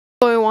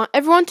want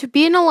everyone to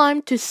be in a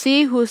line to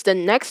see who's the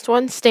next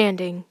one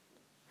standing.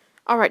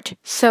 Alright,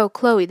 so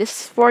Chloe, this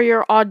is for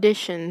your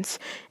auditions.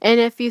 And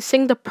if you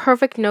sing the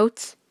perfect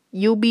notes,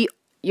 you'll be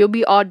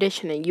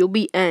auditioning. You'll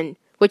be in.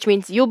 Which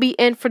means you'll be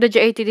in for the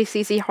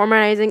JATTCC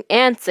harmonizing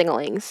and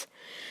singlings.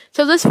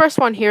 So this first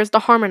one here is the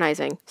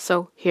harmonizing.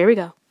 So here we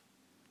go.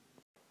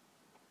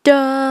 Do,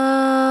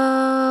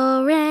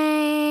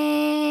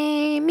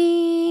 re,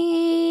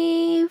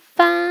 mi,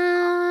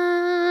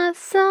 fa,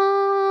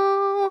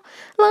 sol,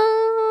 la,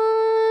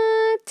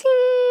 ti,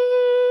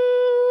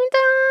 do.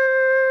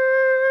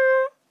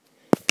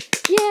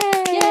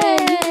 Yay!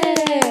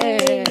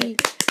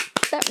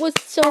 That was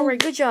so... Alright,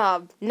 good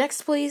job.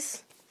 Next,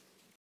 please.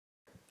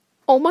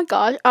 Oh my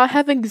gosh, I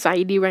have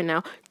anxiety right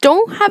now.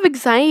 Don't have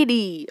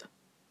anxiety.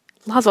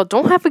 Lazo,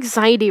 don't have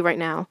anxiety right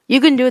now. You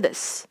can do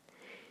this.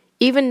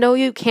 Even though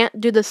you can't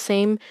do the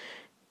same,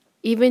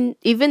 even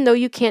though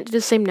you can't do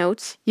the same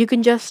notes, you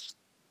can just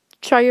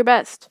try your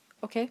best.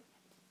 Okay?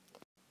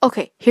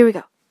 Okay, here we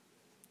go.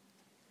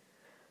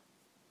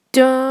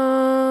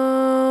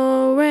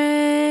 Do,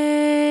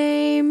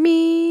 re,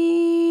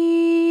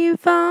 mi,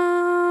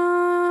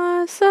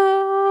 fa,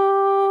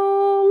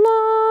 sol,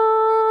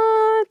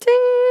 la, ti,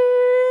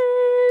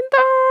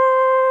 do.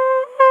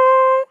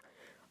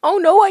 Oh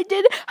no, I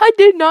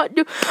did not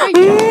do.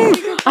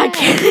 I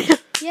can't.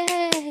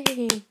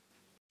 Yay!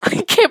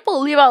 I can't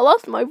believe I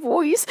lost my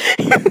voice.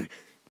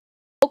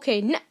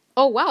 Okay,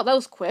 oh wow, that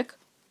was quick.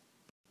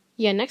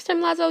 Yeah, next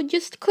time, Lazo,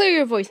 just clear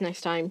your voice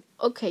next time.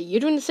 Okay, you're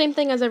doing the same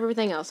thing as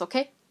everything else,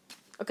 okay?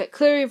 Okay,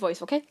 clear your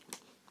voice, okay?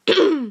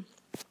 Do,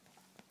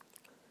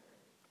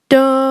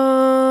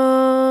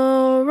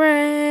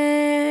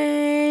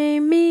 re,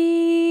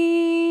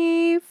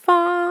 mi,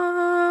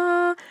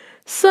 fa,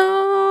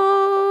 sol,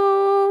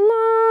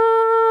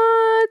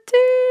 la, ti,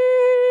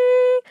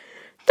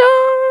 do.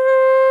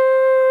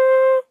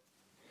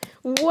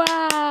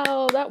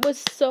 Wow, that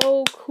was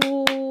so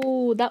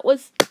cool. That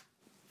was...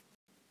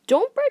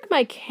 Don't break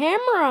my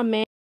camera,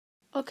 man.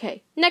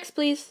 Okay, next,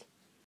 please.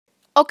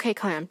 Okay,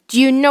 Clam,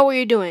 do you know what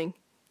you're doing?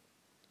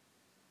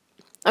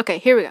 Okay,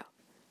 here we go.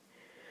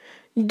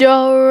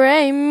 Do,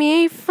 re,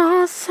 mi,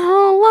 fa,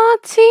 sol, la,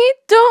 ti,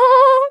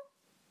 do.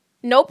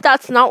 Nope,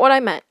 that's not what I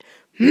meant.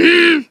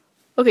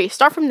 Okay,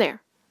 start from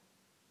there.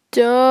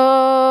 Do,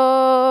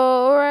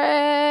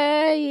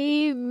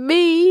 re,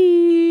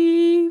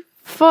 mi,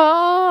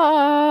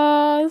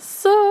 fa,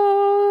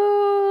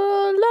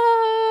 sol,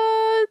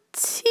 la,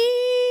 ti,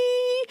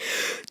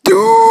 do.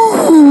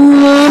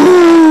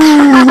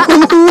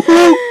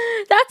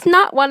 That's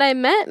not what I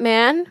meant,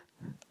 man.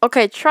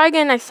 Okay, try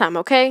again next time,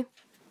 okay?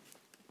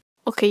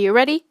 Okay, you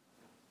ready?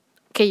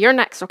 Okay, you're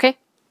next, okay?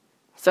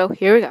 So,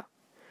 here we go.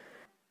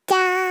 Do,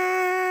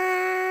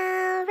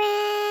 re,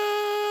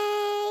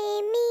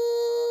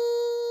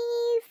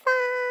 mi, fa,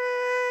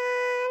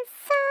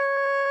 sol,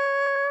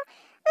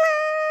 la,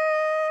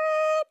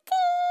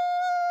 ti,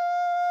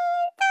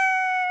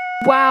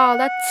 do. Wow,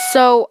 that's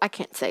so... I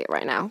can't say it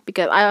right now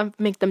because I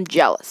make them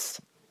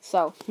jealous.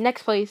 So,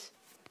 next, please.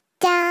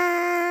 Do, re,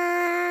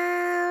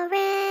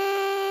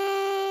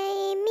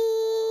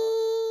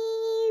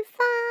 mi,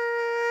 fa,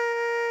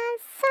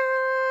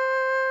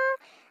 sol,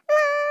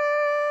 la,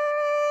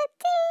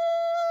 ti,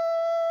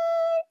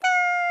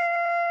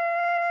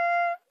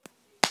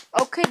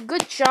 do. Okay,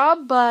 good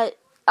job, but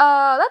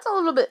that's a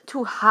little bit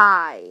too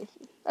high.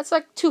 That's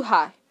like too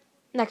high.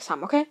 Next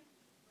time, okay?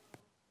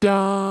 Do,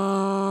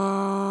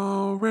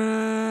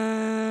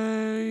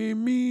 re,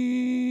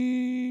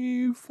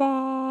 mi,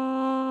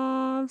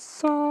 fa,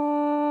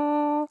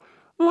 sol,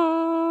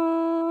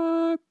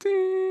 la,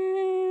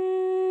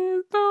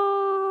 ti,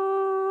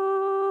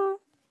 do.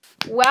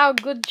 Wow,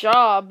 good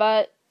job,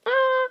 but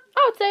I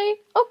would say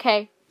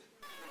okay.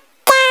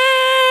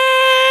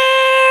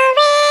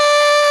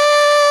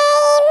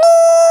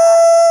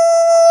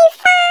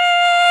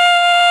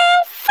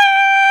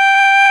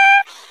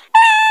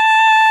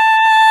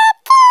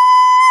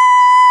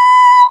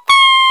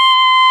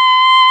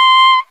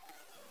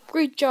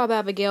 Great job,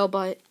 Abigail,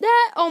 but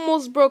that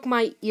almost broke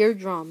my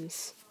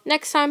eardrums.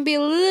 Next time, be a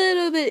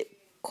little bit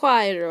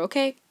quieter,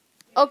 okay?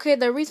 Okay,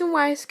 the reason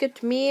why I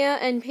skipped Mia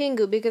and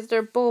Pingu because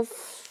they're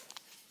both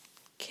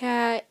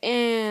cat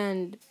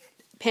and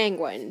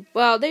penguin.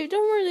 Well, they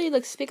don't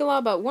really speak a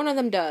lot, but one of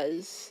them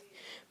does.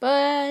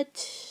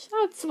 But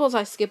I suppose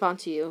I skip on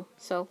to you.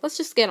 So let's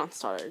just get on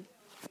started.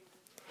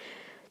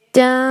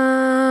 Do,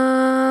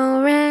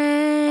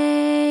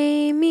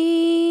 re,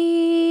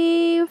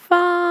 mi,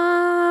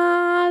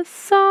 fa,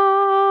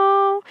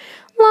 sol,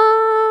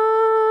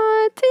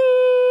 la, ti,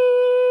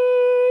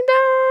 do.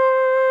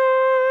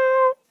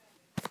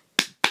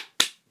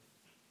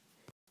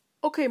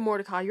 Okay,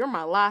 Mordecai, you're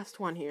my last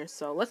one here,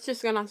 so let's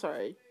just get on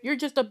started. You're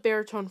just a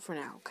baritone for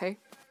now, okay?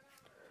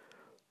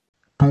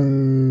 Do,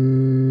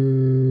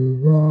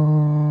 re,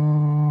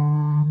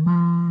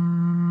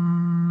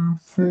 mi,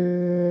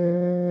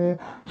 fa,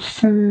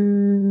 sol,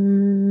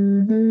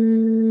 la,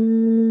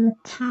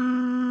 ti,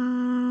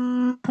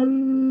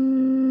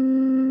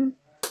 do.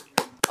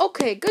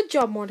 Okay, good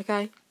job,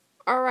 Mordecai.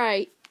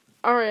 Alright,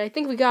 Alright, I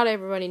think we got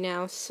everybody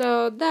now.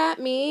 So that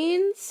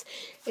means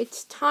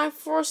it's time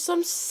for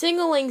some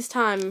singlings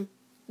time.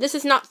 This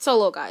is not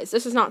solo, guys.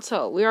 This is not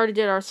solo. We already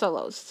did our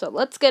solos. So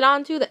let's get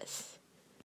on to this.